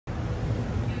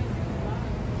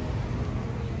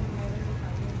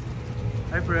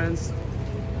Hi friends,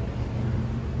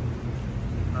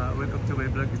 welcome to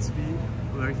my vlog. It's me.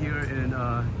 We're here in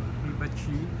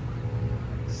Hibachi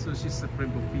Sushi Supreme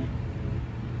Buffet.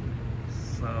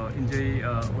 So enjoy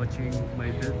watching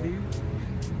my video.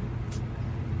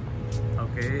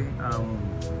 Okay,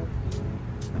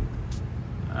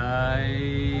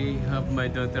 I have my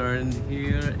daughter in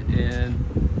here, and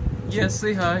yes,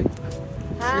 say hi.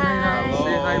 Hi.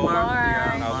 Say hi, Mark. Hi.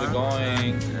 Yeah, How's it Mark.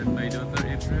 going? And my daughter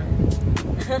April.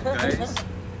 Guys,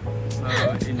 so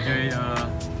enjoy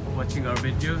watching our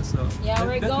video. So Yeah,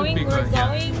 we're going to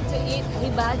eat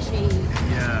hibachi.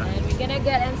 Yeah. And we're gonna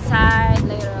get inside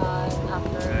later on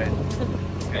after. Right.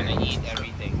 Gonna eat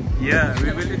everything. Yeah,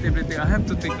 we will eat everything. I have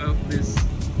to take out this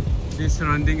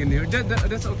surrounding in here.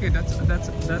 That's okay. That's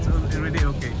already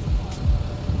okay.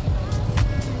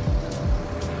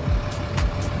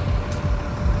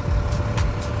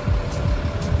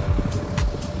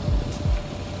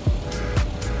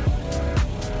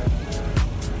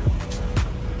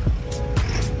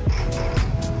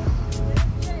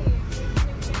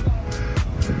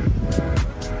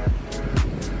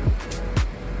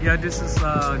 Yeah, this is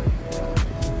a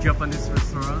Japanese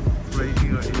restaurant right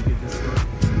here in this one.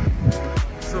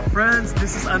 So friends,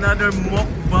 this is another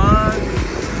mukbang.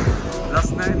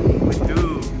 Last night we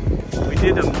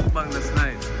did a mukbang last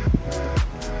night.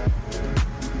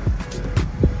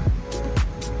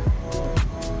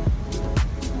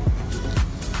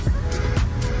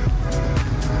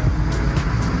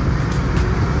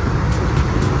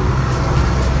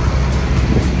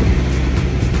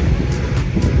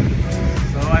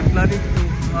 Planning to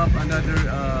have another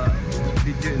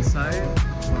video inside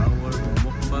for our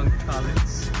mukbang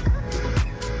challenge.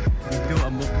 We do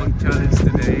a mukbang challenge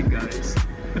today, guys.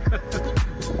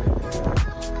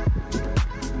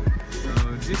 So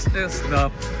this is the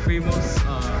famous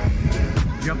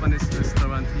Japanese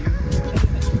restaurant here.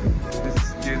 This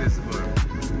is Johannesburg.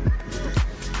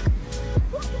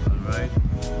 Alright.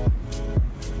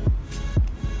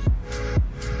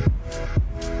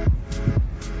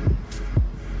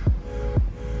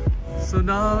 So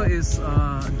now is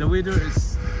the weather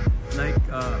is like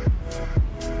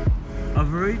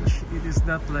average. It is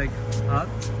not like hot.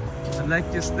 Like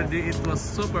yesterday, it was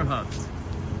super hot.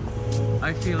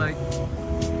 I feel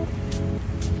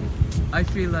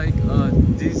like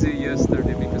dizzy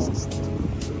yesterday because it's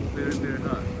very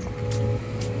hot.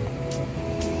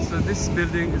 So this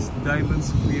building is Diamond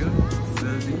Square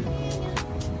building,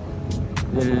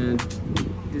 and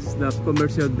this is the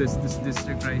commercial business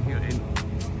district right here in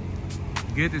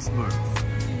Gettysburg.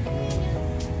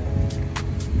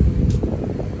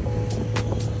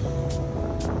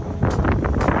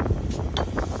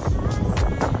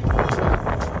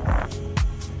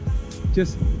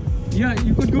 Just yeah,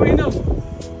 you could go in now.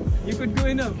 You could go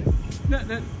in now.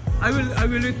 I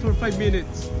will wait for 5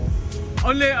 minutes.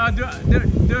 Only there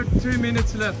are 3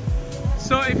 minutes left.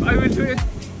 So if I will do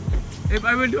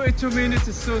it 2 minutes,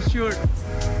 it's so short.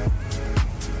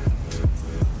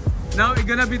 Now it's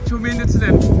gonna be 2 minutes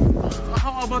left.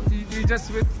 How about you just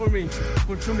wait for me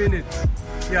for 2 minutes?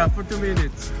 Yeah, for 2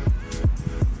 minutes.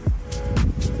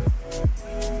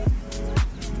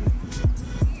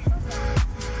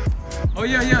 Oh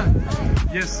yeah.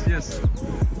 Yes. Yeah.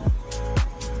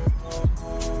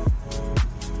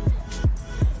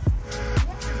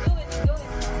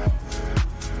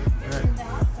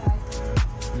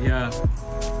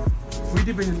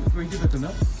 Pwede ba ito na?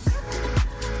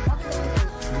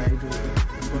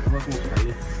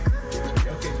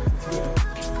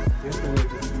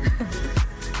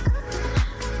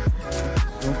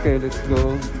 Okay, let's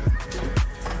go.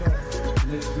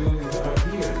 Let's go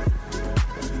here.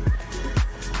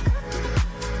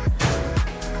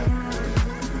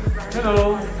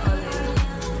 Hello.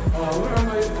 Where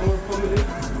are our family?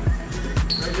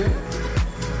 Right there?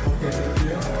 Okay, thank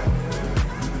you.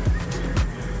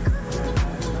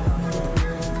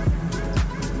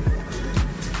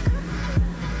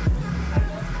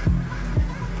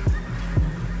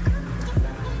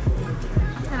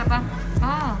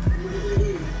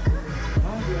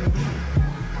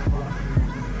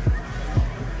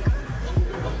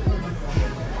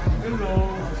 No,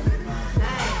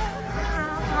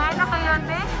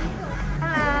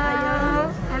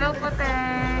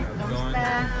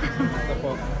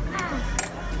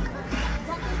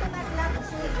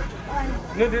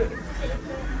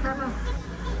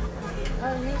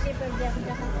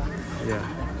 yeah.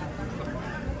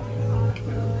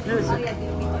 Yes.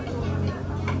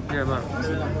 Yeah, ma'am.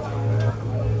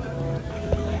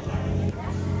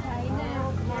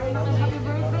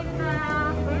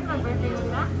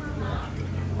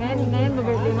 Ngayon ba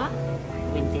birthday mo?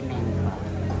 29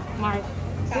 pa. Mark.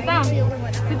 Tita.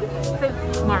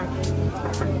 Mark.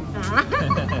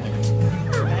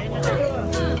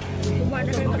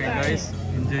 Okay guys,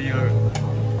 enjoy your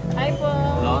Hi po.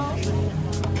 lunch.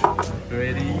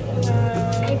 Ready?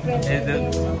 Eden,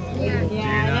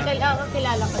 Yeah, Gina,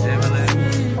 kilala ko. Evelyn,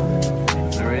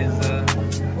 Teresa,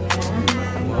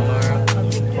 Mark,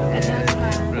 and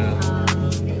April.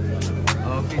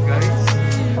 Okay guys,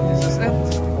 this is it.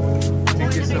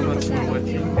 Thank you so much for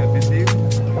watching.